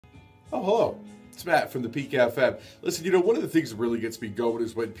Oh, hello. It's Matt from the Peak FM. Listen, one of the things that really gets me going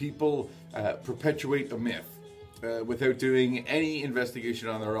is when people perpetuate a myth without doing any investigation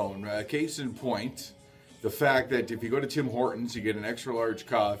on their own. Case in point, the fact that if you go to Tim Hortons, you get an extra large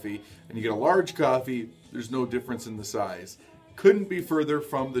coffee, and you get a large coffee, there's no difference in the size. Couldn't be further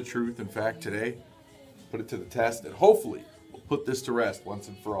from the truth. In fact, today, put it to the test, and hopefully we'll put this to rest once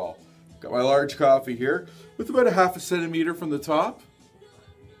and for all. Got my large coffee here with about a half a centimeter from the top.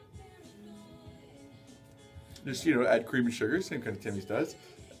 Just, add cream and sugar, same kind of Timmy's does.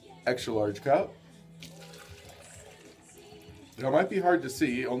 Extra large cup. Now, it might be hard to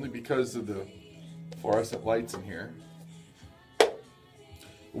see only because of the fluorescent lights in here.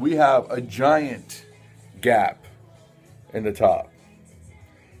 We have a giant gap in the top.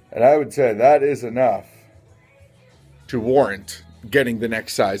 And I would say that is enough to warrant getting the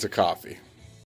next size of coffee.